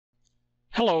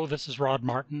Hello, this is Rod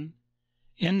Martin.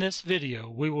 In this video,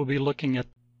 we will be looking at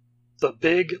the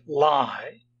big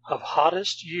lie of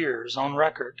hottest years on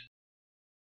record.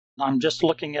 I'm just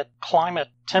looking at climate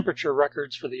temperature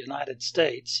records for the United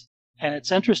States, and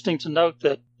it's interesting to note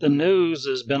that the news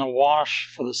has been awash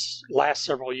for the last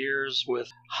several years with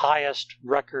highest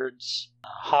records,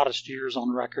 hottest years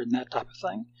on record, and that type of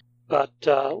thing. But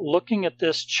looking at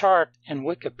this chart in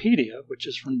Wikipedia, which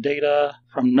is from data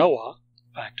from NOAA,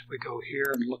 in fact, if we go here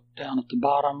and look down at the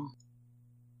bottom,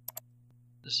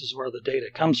 this is where the data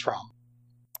comes from.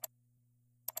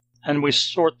 And we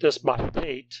sort this by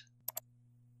date.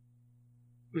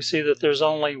 We see that there's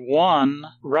only one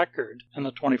record in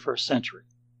the 21st century.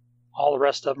 All the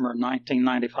rest of them are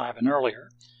 1995 and earlier.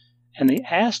 And the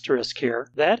asterisk here,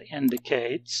 that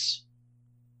indicates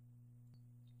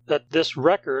that this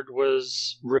record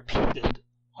was repeated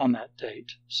on that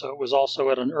date. So it was also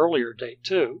at an earlier date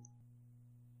too.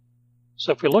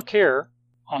 So if we look here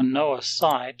on NOAA's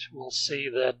site, we'll see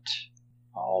that,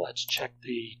 let's check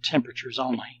the temperatures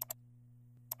only.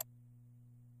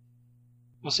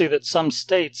 We'll see that some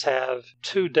states have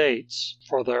two dates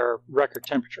for their record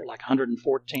temperature, like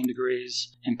 114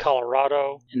 degrees in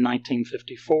Colorado in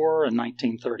 1954 and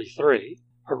 1933,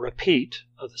 a repeat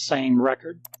of the same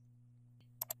record.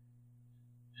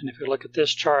 And if you look at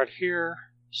this chart here,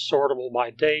 sortable by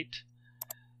date,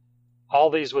 all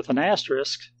these with an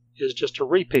asterisk is just a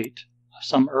repeat of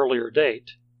some earlier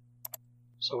date.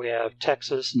 So we have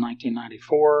Texas in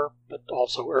 1994, but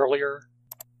also earlier.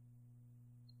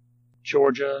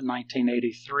 Georgia,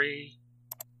 1983.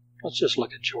 Let's just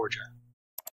look at Georgia.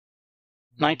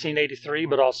 1983,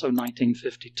 but also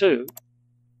 1952.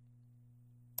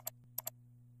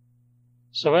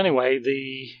 So anyway,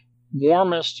 the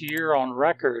warmest year on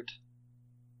record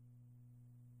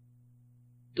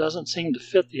doesn't seem to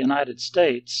fit the United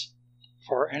States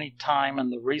for any time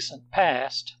in the recent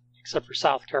past, except for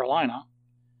South Carolina.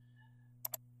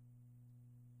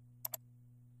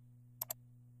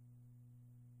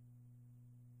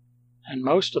 And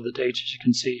most of the dates, as you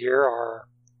can see here, are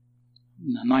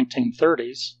in the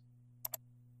 1930s,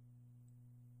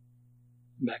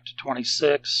 back to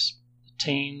 26, the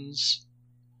teens,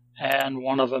 and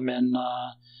one of them in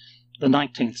the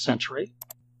 19th century.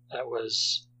 That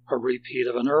was a repeat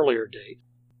of an earlier date.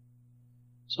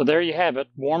 So there you have it.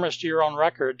 Warmest year on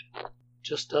record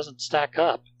just doesn't stack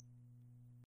up.